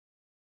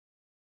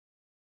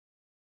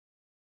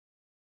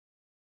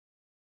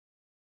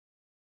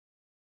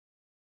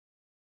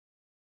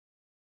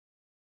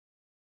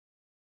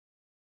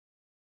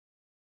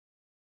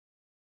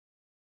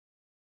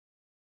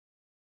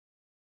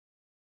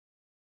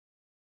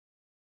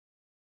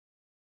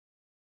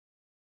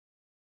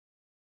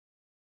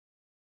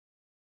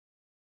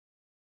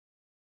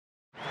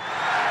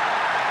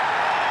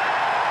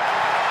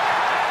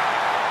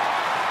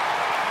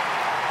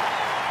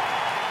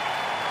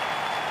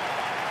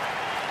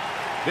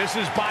This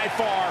is by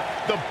far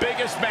the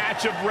biggest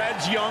match of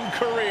Red's young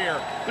career.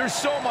 There's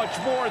so much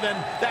more than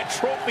that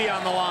trophy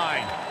on the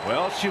line.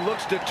 Well, she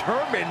looks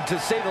determined, to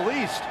say the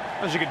least.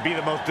 Well, she could be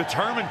the most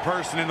determined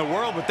person in the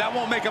world, but that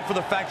won't make up for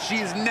the fact she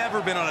has never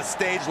been on a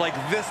stage like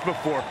this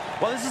before.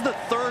 Well, this is the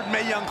third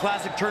Mae Young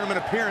Classic Tournament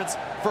appearance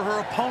for her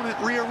opponent,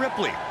 Rhea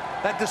Ripley.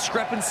 That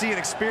discrepancy in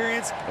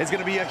experience is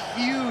going to be a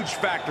huge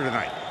factor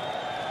tonight.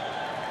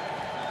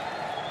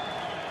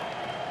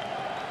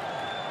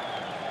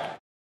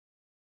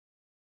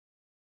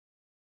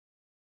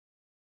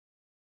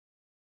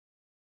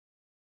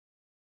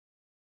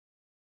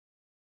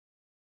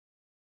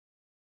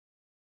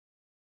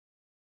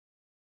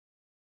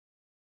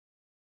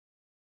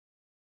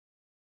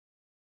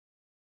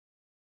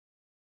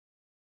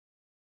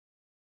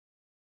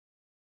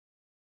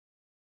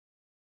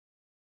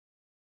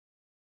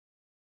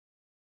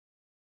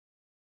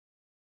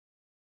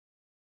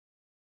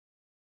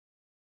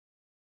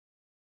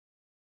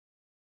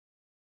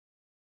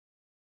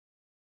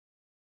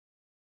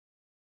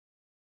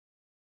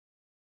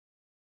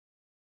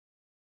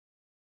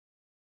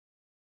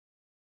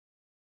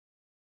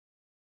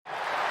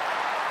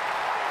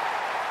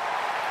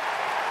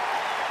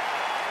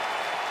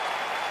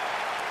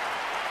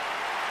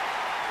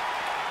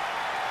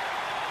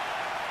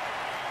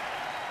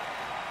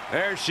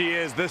 There she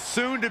is, the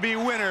soon-to-be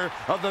winner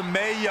of the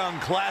Mae Young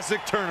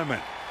Classic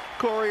Tournament.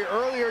 Corey,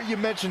 earlier you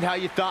mentioned how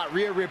you thought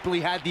Rhea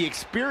Ripley had the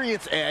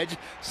experience edge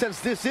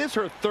since this is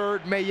her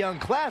third Mae Young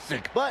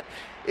Classic. But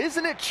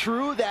isn't it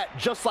true that,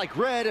 just like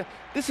Red,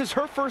 this is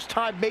her first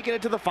time making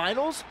it to the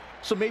finals?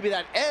 So maybe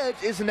that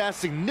edge isn't as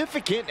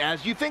significant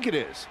as you think it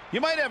is. You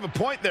might have a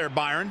point there,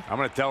 Byron. I'm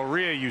going to tell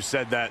Rhea you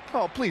said that.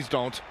 Oh, please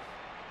don't.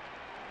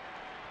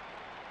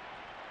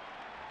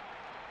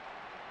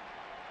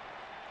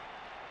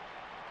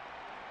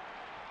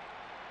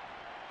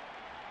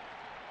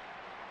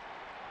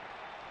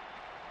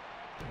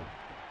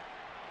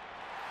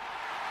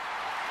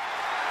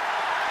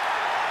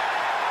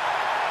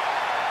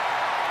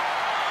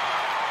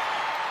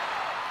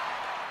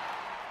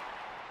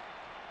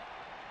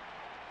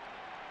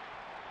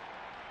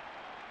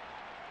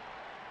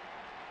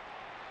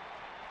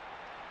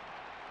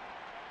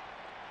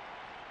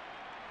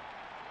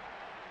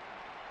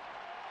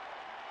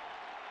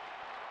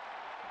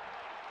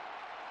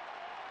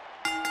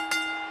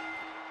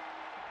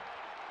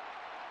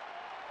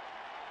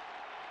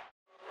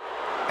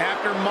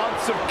 After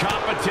months of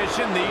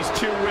competition, these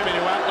two women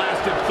who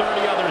outlasted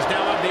 30 others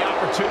now have the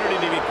opportunity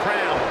to be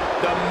crowned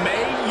the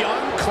Mae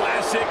Young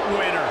Classic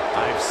winner.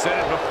 I've said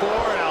it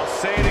before and I'll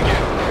say it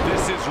again.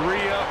 This is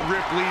Rhea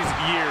Ripley's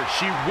year.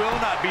 She will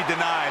not be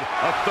denied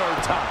a third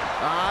time.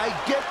 I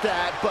get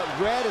that, but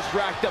Red has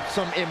racked up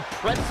some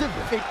impressive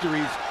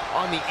victories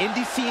on the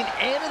indie scene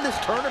and in this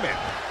tournament.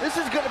 This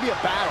is going to be a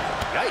battle.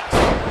 Yikes.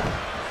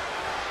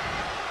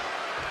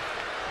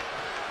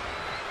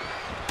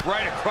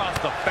 Right across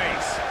the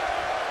face.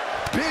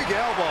 Big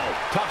elbow.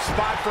 Tough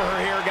spot for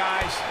her here,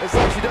 guys. It's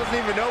like she doesn't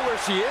even know where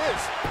she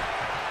is.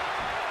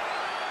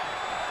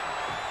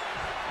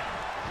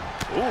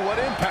 Ooh, what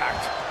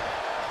impact.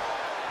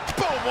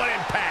 Boom, what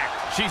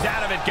impact. She's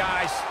out of it,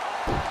 guys.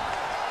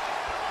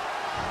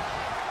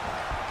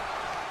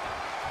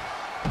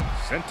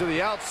 Sent to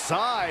the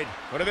outside.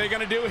 What are they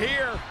going to do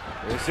here?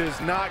 This is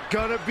not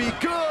going to be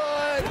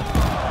good.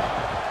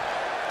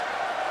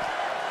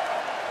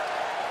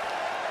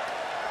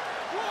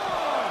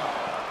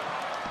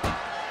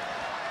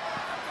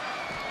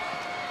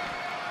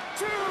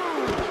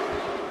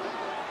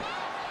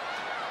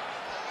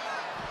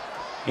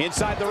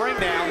 Inside the ring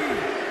now.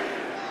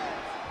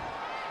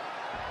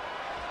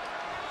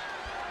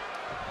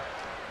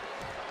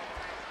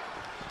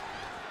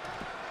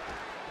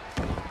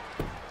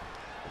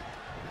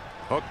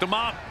 Hooked him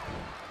up.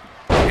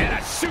 And a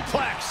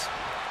suplex.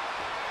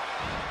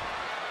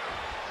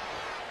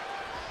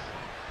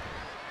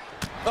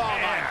 Oh,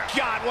 my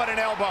God, what an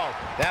elbow.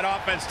 That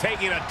offense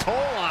taking a toll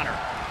on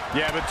her.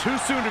 Yeah, but too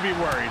soon to be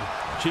worried.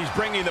 She's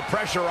bringing the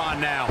pressure on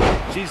now.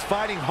 She's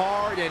fighting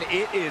hard, and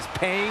it is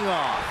paying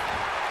off.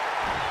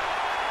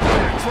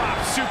 Drop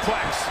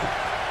suplex.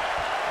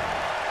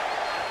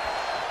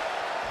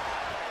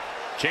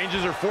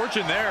 Changes her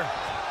fortune there.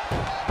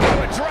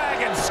 A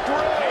dragon screw.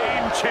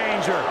 Game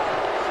changer.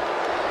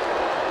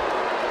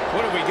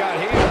 What have we got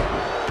here?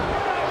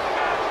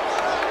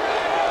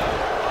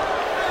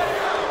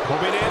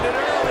 Hoping to end it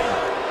early.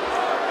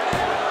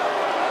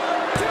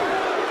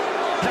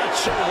 Not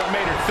sure what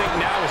made her think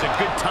now is a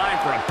good time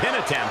for a pin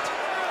attempt.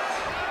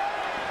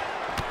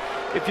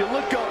 If you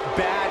look up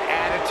bad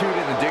attitude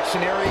in the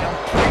dictionary, I'm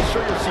pretty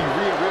sure you'll see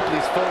Rhea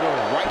Ripley's photo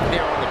right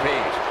there on the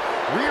page.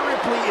 Rhea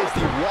Ripley is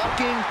the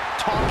walking,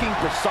 talking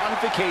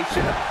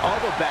personification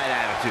of a bad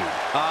attitude.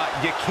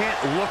 You can't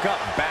look up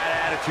bad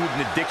attitude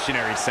in the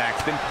dictionary,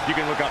 Saxton. You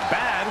can look up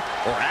bad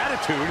or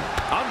attitude.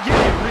 I'm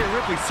giving you Rhea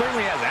Ripley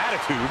certainly has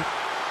attitude.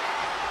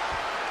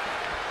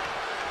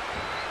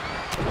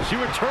 She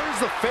returns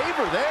the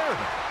favor there.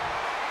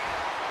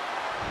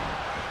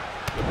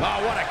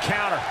 Oh, what a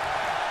counter.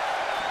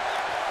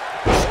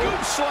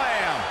 Scoop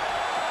slam.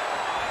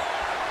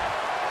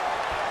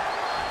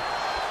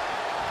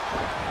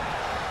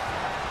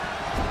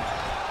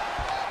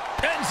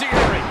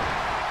 Enziguri.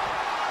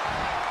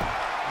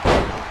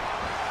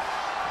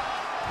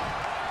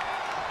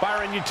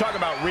 Byron, you talk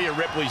about Rhea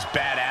Ripley's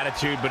bad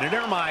attitude, but in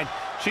her mind,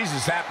 she's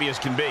as happy as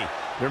can be.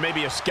 There may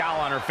be a scowl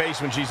on her face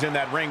when she's in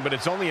that ring, but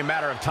it's only a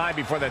matter of time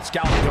before that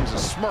scowl becomes a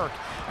smirk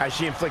as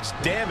she inflicts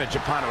damage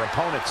upon her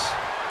opponents.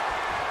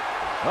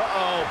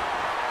 Uh-oh.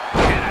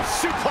 And a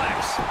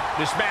suplex.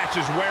 This match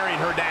is wearing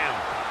her down.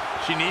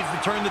 She needs to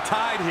turn the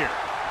tide here.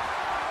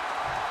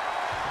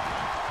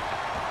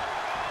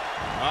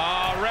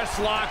 Wrist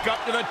lock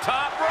up to the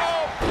top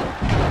rope.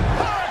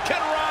 Hurricane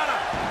Rana.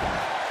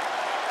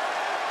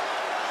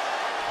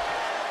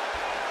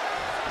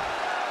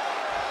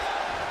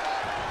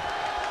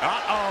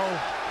 Uh-oh.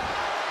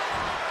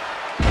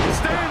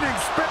 Standing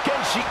spin.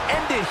 Can she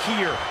end it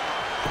here?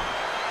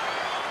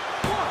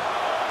 1,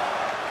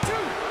 2.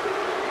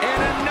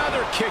 And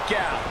another kick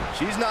out.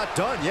 She's not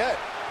done yet.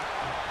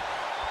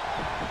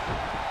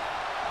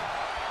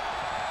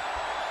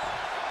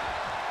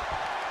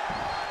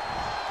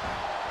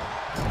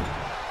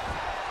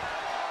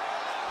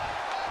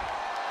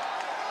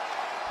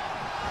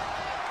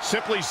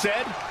 Simply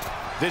said,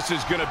 this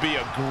is going to be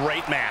a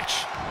great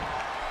match.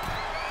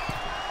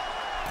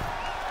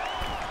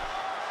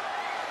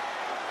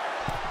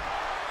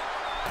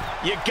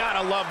 You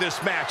gotta love this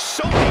match.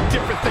 So many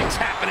different things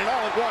happening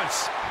all at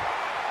once.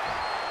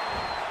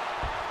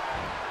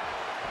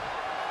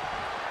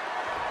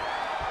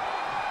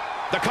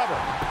 The cover.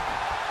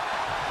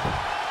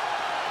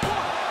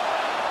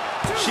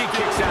 She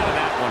kicks out of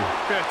that one.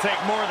 Gonna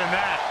take more than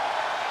that.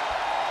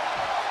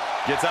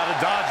 Gets out of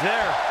dodge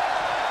there.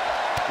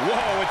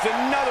 Whoa, it's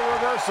another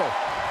reversal.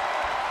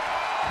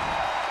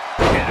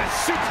 And a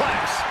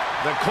suplex.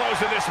 The close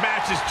of this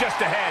match is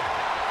just ahead.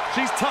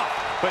 She's tough,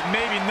 but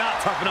maybe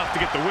not tough enough to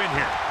get the win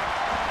here.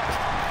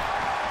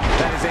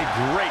 That is a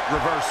great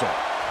reversal.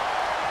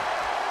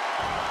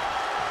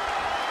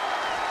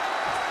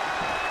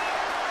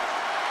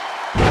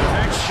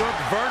 Textbook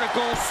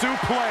vertical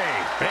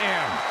suplex.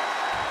 Bam.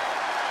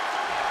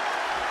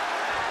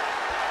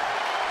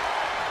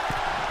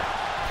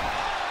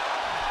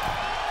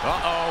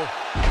 Uh-oh.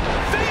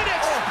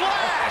 Phoenix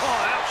splash!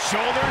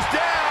 Shoulders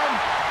down.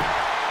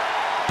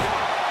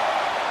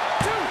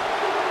 1, 2.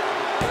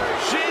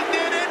 She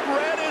did it.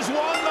 Red has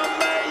won the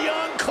Mae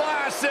Young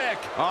Classic.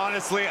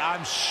 Honestly,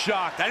 I'm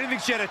shocked. I didn't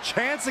think she had a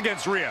chance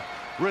against Rhea.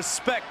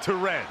 Respect to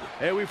Red.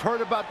 Hey, we've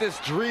heard about this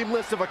dream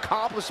list of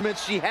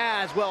accomplishments she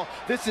has. Well,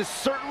 this is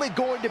certainly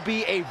going to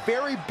be a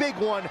very big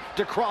one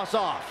to cross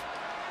off.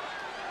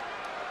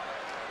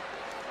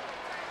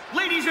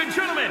 Ladies and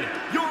gentlemen,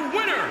 your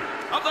winner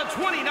of the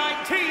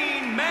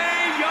 2019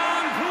 Mae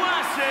Young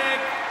Classic.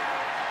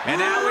 And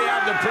now we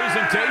have the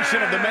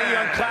presentation of the Mae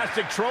Young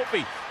Classic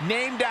trophy,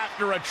 named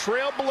after a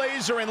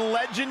trailblazer and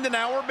legend in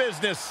our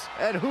business.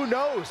 And who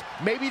knows,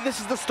 maybe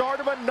this is the start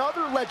of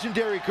another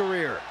legendary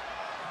career.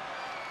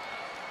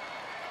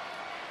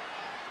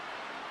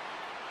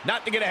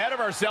 Not to get ahead of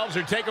ourselves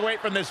or take away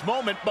from this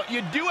moment, but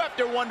you do have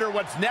to wonder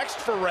what's next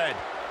for Red.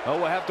 Oh,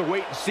 we'll have to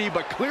wait and see,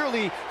 but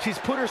clearly she's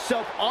put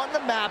herself on the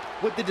map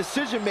with the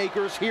decision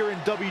makers here in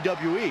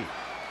WWE.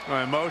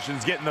 My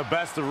emotions getting the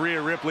best of Rhea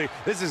Ripley.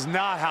 This is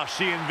not how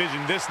she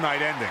envisioned this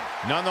night ending.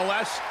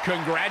 Nonetheless,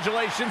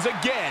 congratulations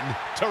again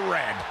to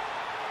Red.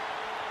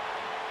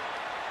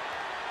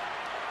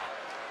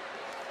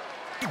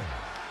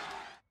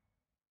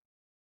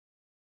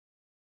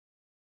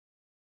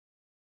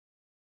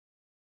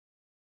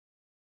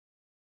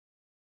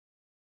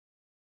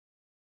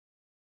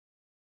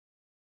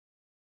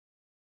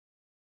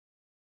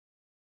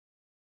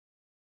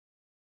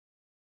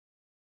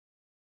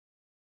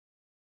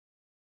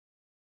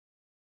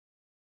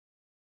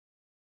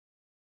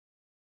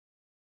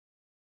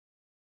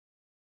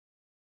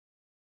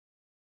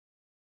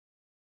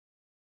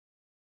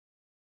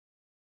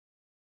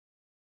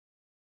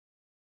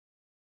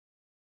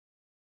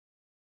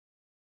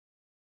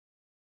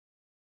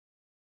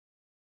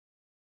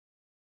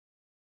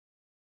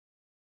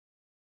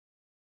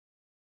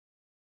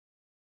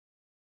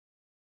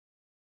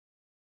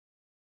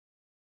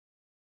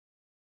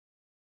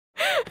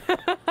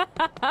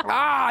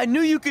 I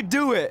knew you could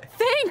do it.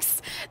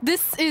 Thanks!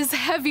 This is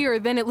heavier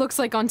than it looks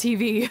like on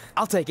TV.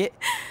 I'll take it.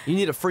 You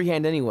need a free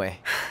hand anyway.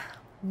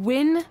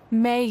 Win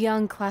Mae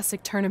Young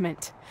Classic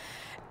Tournament.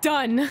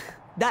 Done.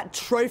 That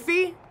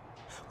trophy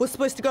was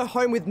supposed to go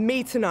home with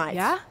me tonight.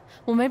 Yeah?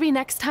 Well, maybe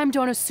next time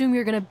don't assume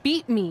you're gonna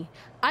beat me.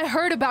 I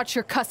heard about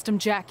your custom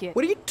jacket.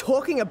 What are you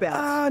talking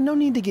about? No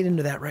need to get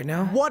into that right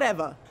now.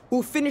 Whatever.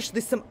 We'll finish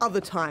this some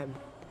other time.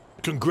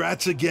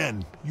 Congrats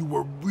again. You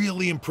were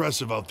really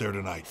impressive out there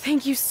tonight.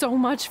 Thank you so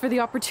much for the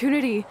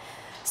opportunity.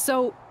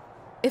 So,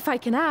 if I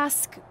can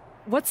ask,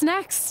 what's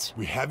next?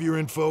 We have your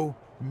info.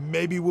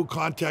 Maybe we'll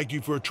contact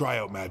you for a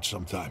tryout match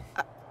sometime.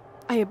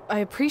 I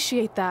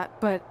appreciate that,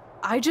 but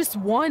I just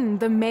won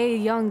the Mae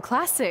Young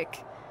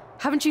Classic.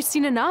 Haven't you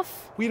seen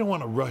enough? We don't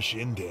want to rush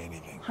into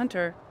anything.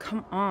 Hunter,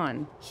 come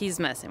on. He's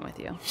messing with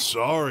you.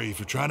 Sorry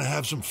for trying to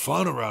have some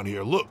fun around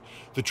here. Look,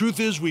 the truth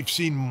is we've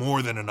seen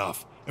more than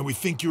enough, and we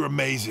think you're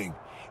amazing.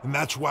 And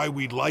that's why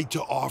we'd like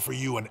to offer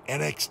you an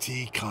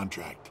NXT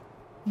contract.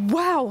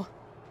 Wow.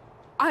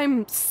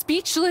 I'm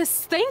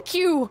speechless. Thank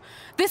you.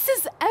 This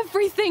is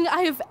everything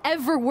I have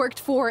ever worked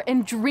for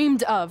and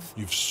dreamed of.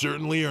 You've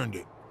certainly earned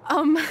it.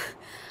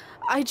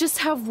 I just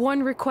have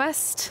one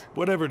request.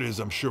 Whatever it is,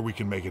 I'm sure we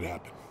can make it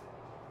happen.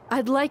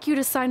 I'd like you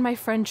to sign my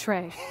friend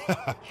Trey.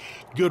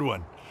 Good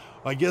one.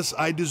 I guess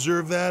I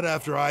deserve that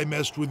after I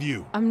messed with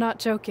you. I'm not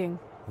joking.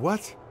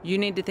 What? You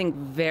need to think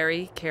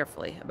very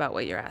carefully about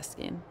what you're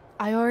asking.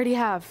 I already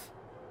have.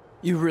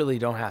 You really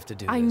don't have to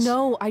do this. I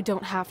know I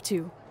don't have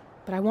to,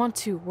 but I want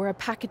to. We're a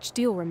package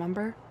deal,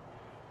 remember?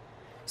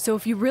 So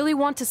if you really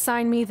want to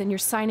sign me, then you're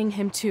signing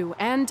him too.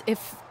 And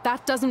if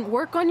that doesn't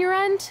work on your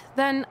end,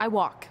 then I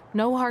walk.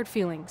 No hard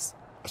feelings.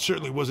 I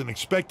certainly wasn't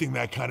expecting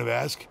that kind of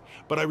ask,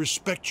 but I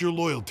respect your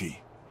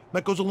loyalty.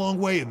 That goes a long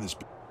way in this.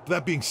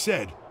 That being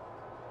said,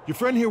 your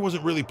friend here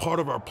wasn't really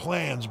part of our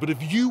plans, but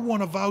if you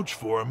want to vouch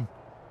for him,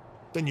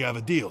 then you have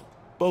a deal.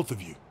 Both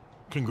of you.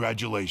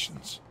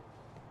 Congratulations.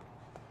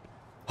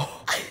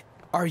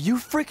 Are you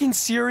freaking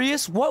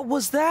serious? What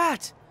was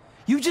that?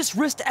 You just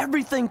risked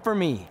everything for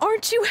me.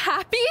 Aren't you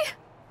happy?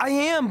 I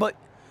am, but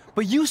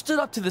you stood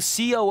up to the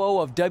COO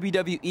of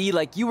WWE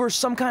like you were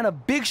some kind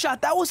of big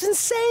shot. That was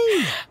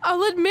insane.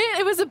 I'll admit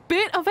it was a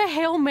bit of a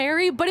Hail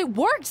Mary, but it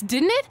worked,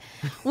 didn't it?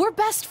 We're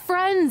best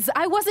friends.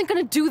 I wasn't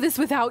gonna do this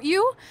without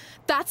you.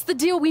 That's the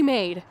deal we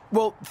made.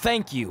 Well,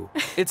 thank you.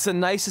 It's the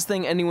nicest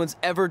thing anyone's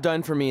ever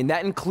done for me, and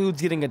that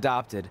includes getting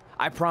adopted.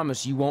 I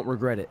promise you won't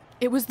regret it.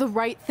 It was the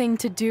right thing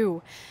to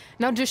do.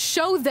 Now just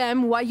show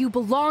them why you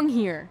belong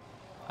here.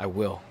 I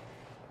will.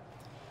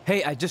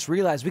 Hey, I just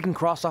realized we can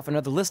cross off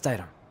another list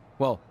item.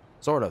 Well,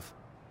 sort of.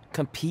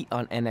 Compete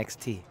on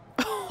NXT.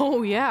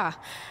 Oh, yeah.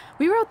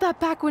 We wrote that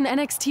back when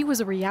NXT was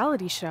a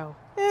reality show.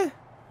 It's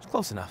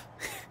close enough.